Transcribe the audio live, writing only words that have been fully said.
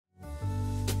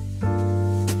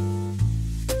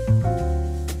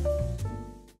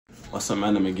What's up,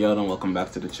 man? I'm Miguel and welcome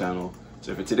back to the channel.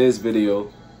 So for today's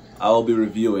video, I'll be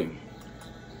reviewing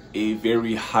a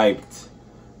very hyped,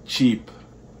 cheap,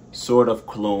 sort of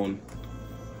clone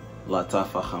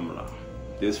Lataffa Khamrah.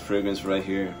 This fragrance right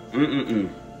here,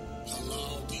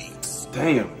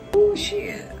 damn. Oh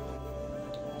shit.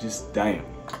 Just damn.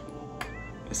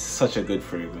 It's such a good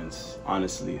fragrance,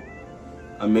 honestly.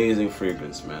 Amazing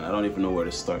fragrance, man. I don't even know where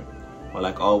to start. But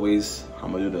like always,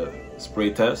 I'm gonna do the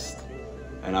spray test.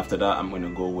 And after that, I'm gonna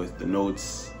go with the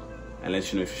notes and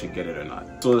let you know if you should get it or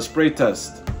not. So the spray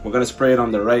test, we're gonna spray it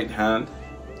on the right hand.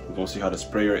 We're gonna see how the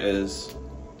sprayer is.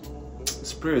 The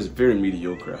sprayer is very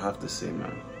mediocre, I have to say,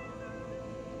 man.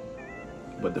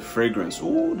 But the fragrance,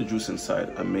 ooh, the juice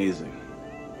inside, amazing.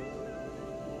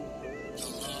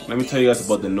 Let me tell you guys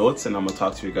about the notes and I'm gonna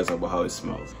talk to you guys about how it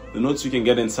smells. The notes you can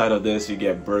get inside of this, you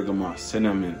get bergamot,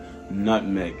 cinnamon,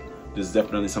 nutmeg. There's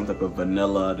definitely some type of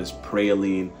vanilla, there's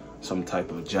praline, some type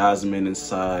of jasmine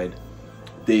inside,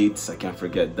 dates, I can't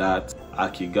forget that,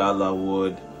 akigala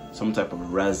wood, some type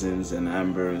of resins and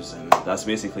ambers, and that's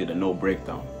basically the note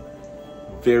breakdown.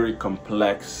 Very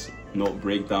complex note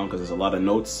breakdown because there's a lot of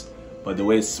notes, but the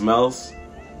way it smells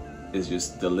is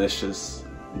just delicious,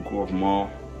 gourmand,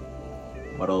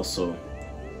 but also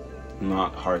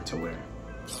not hard to wear.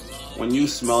 When you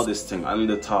smell this thing at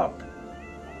the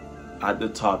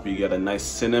top you get a nice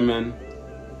cinnamon,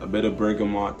 a bit of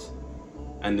bergamot,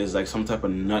 and there's like some type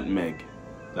of nutmeg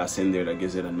that's in there that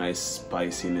gives it a nice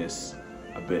spiciness,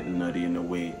 a bit nutty in a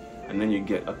way, and then you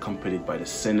get accompanied by the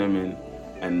cinnamon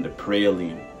and the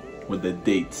praline with the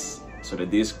dates. So the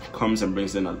dates comes and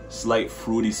brings in a slight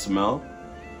fruity smell,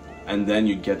 and then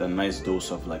you get a nice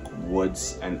dose of like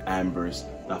woods and ambers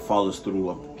that follows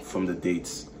through from the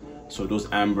dates. So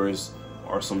those ambers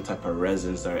or some type of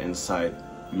resins that are inside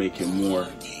make it more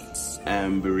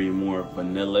ambery, more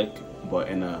vanillic, but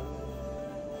in a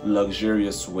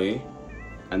luxurious way.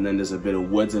 And then there's a bit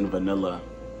of woods and vanilla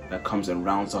that comes and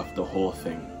rounds off the whole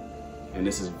thing. And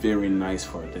this is very nice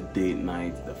for the date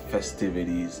night, the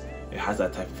festivities. It has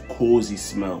that type of cozy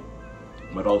smell,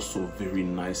 but also very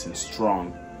nice and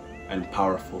strong and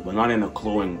powerful, but not in a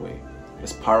cloying way.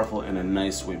 It's powerful in a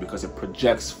nice way because it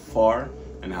projects far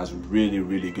and has really,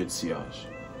 really good sillage.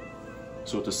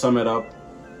 So to sum it up,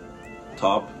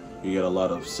 top, you get a lot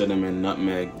of cinnamon,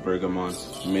 nutmeg, bergamot.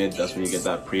 Mid, that's when you get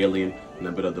that praline and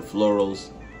a bit of the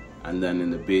florals. And then in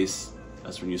the base,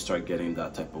 that's when you start getting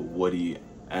that type of woody,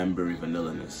 ambery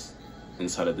vanilliness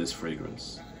inside of this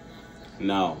fragrance.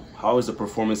 Now, how is the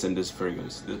performance in this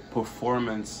fragrance? The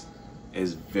performance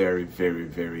is very, very,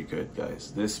 very good,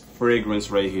 guys. This fragrance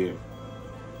right here,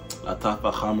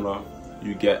 Lataffa Khamrah,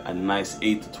 you get a nice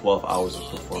 8 to 12 hours of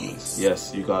performance.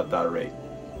 Yes, you got that right.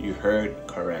 You heard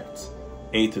correct.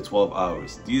 8 to 12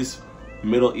 hours. These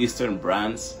Middle Eastern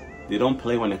brands, they don't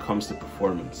play when it comes to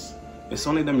performance. It's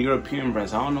only them European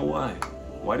brands. I don't know why.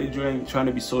 Why they trying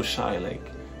to be so shy?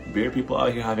 Like, bare people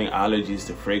out here having allergies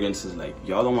to fragrances. Like,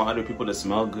 y'all don't want other people to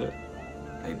smell good.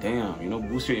 Like, damn, you know,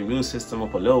 boost your immune system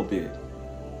up a little bit.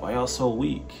 Why y'all so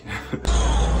weak?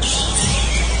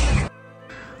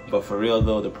 But for real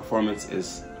though, the performance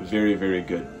is very, very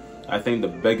good. I think the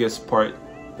biggest part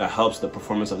that helps the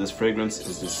performance of this fragrance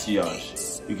is the sillage.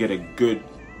 You get a good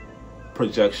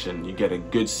projection, you get a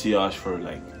good sillage for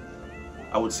like,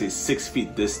 I would say 6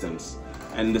 feet distance,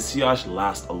 and the sillage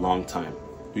lasts a long time.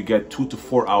 You get 2 to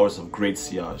 4 hours of great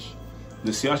sillage.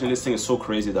 The sillage in this thing is so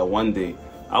crazy that one day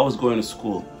I was going to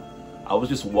school. I was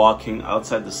just walking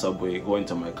outside the subway going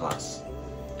to my class,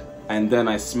 and then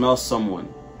I smelled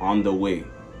someone on the way,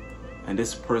 and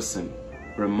this person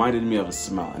reminded me of a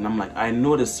smell, and I'm like, I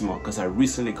know this smell because I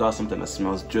recently got something that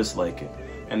smells just like it.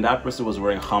 And that person was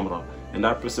wearing Khamrah, and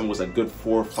that person was a good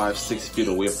 4, 5, 6 feet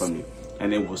away from me,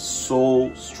 and it was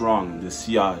so strong, the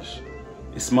sillage.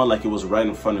 It smelled like it was right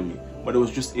in front of me, but it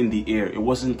was just in the air. It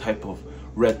wasn't type of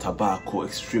red tobacco,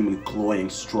 extremely cloying,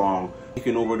 strong,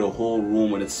 taking over the whole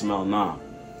room with its smell. Nah,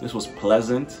 this was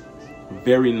pleasant,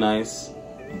 very nice,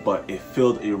 but it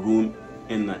filled a room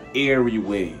in an airy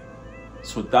way.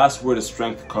 So that's where the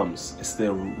strength comes. It's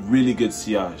the really good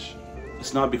sillage.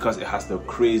 It's not because it has the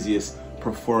craziest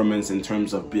performance in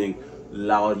terms of being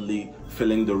loudly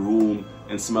filling the room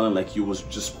and smelling like you was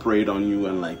just sprayed on you,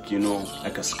 and like, you know,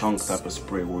 like a skunk type of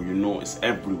spray where you know it's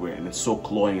everywhere and it's so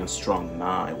cloying and strong.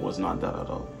 Nah, it was not that at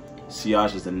all.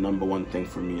 Sillage is the #1 thing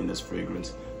for me in this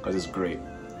fragrance because it's great.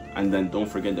 And then don't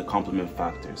forget the compliment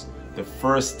factors. The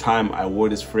first time I wore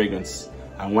this fragrance,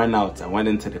 I went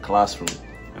into the classroom,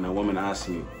 and a woman asked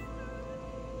me,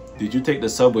 did you take the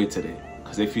subway today?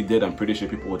 Because if you did, I'm pretty sure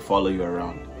people would follow you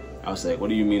around. I was like, what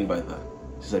do you mean by that?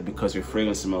 She's like, because your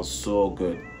fragrance smells so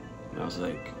good. And I was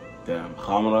like, damn,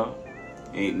 Khamrah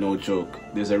ain't no joke.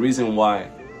 There's a reason why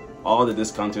all the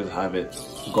discounters have it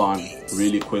gone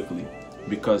really quickly,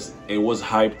 because it was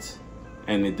hyped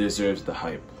and it deserves the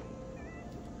hype.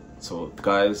 So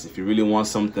guys, if you really want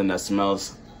something that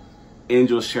smells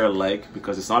angel share like,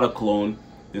 because it's not a clone,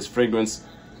 this fragrance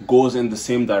goes in the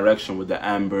same direction with the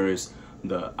ambers,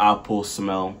 the apple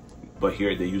smell, but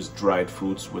here they use dried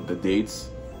fruits with the dates.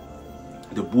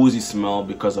 The boozy smell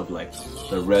because of like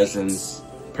the resins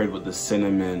paired with the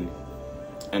cinnamon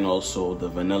and also the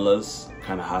vanillas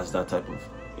kind of has that type of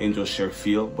angel share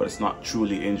feel, but it's not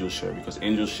truly angel share because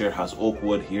angel share has oak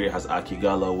wood, here it has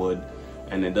akigala wood,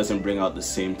 and it doesn't bring out the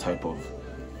same type of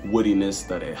woodiness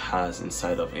that it has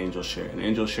inside of angel share. And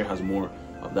angel share has more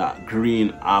of that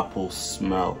green apple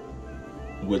smell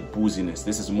with booziness.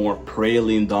 This is more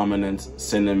praline dominant,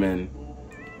 cinnamon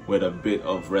with a bit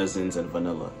of resins and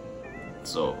vanilla.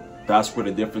 So that's where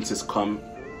the differences come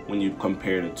when you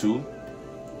compare the two.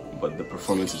 But the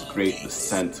performance is great. The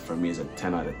scent for me is a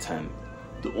 10 out of 10.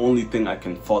 The only thing I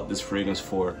can fault this fragrance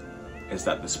for is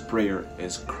that the sprayer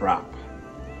is crap.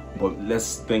 But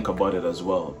let's think about it as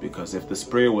well, because if the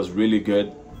sprayer was really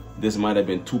good, this might have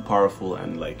been too powerful,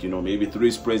 and like, you know, maybe 3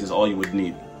 sprays is all you would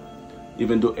need.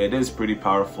 Even though it is pretty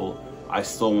powerful, I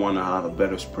still want to have a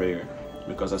better sprayer,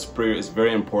 because a sprayer is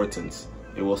very important.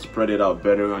 It will spread it out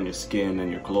better on your skin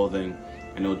and your clothing,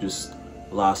 and it'll just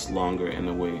last longer in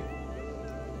a way.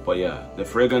 But yeah, the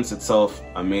fragrance itself,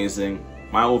 amazing.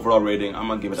 My overall rating, I'm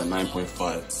gonna give it a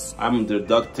 9.5. I'm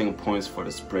deducting points for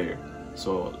the sprayer.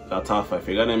 So Lataffa, if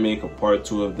you're gonna make a part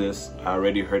 2 of this, I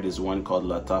already heard this one called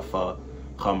Lataffa,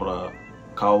 Khamrah,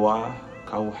 Kalha.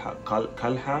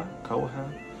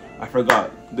 I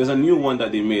forgot. There's a new one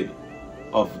that they made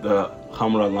of the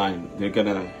Khamrah line. They're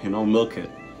gonna, you know, milk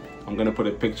it. I'm gonna put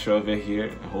a picture of it here,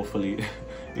 and hopefully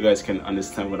you guys can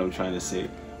understand what I'm trying to say.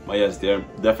 But yes, they're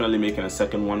definitely making a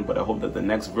second one, but I hope that the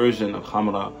next version of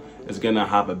Khamrah is gonna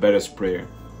have a better sprayer,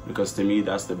 because to me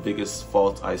that's the biggest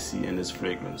fault I see in this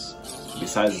fragrance.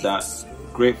 Besides that,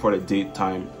 great for the date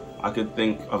time. I could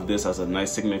think of this as a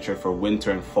nice signature for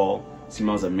winter and fall. It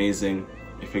smells amazing.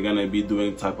 If you're gonna be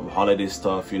doing type of holiday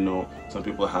stuff, you know, some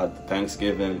people had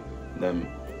Thanksgiving, then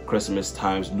Christmas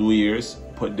times, New Year's,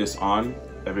 put this on,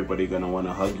 everybody gonna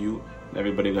wanna hug you, and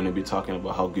everybody gonna be talking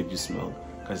about how good you smell.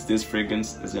 Because this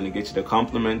fragrance is gonna get you the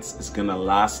compliments, it's gonna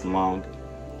last long,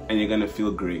 and you're gonna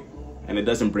feel great. And it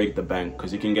doesn't break the bank,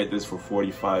 because you can get this for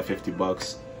 45, 50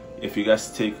 bucks. If you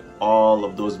guys take all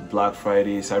of those Black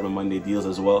Friday, Cyber Monday deals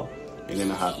as well, you're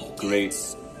gonna have great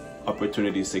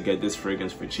opportunities to get this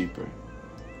fragrance for cheaper.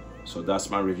 So that's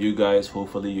my review, guys.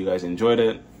 Hopefully you guys enjoyed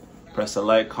it. Press a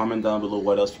like, comment down below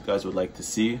what else you guys would like to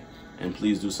see, and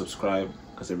please do subscribe,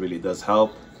 because it really does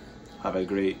help. Have a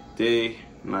great day,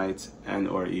 night, and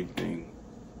or evening.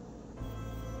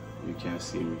 You can't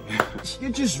see me.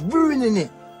 You're just ruining it.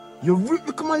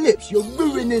 Look at my lips, you're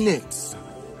ruining it.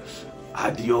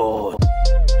 Adios.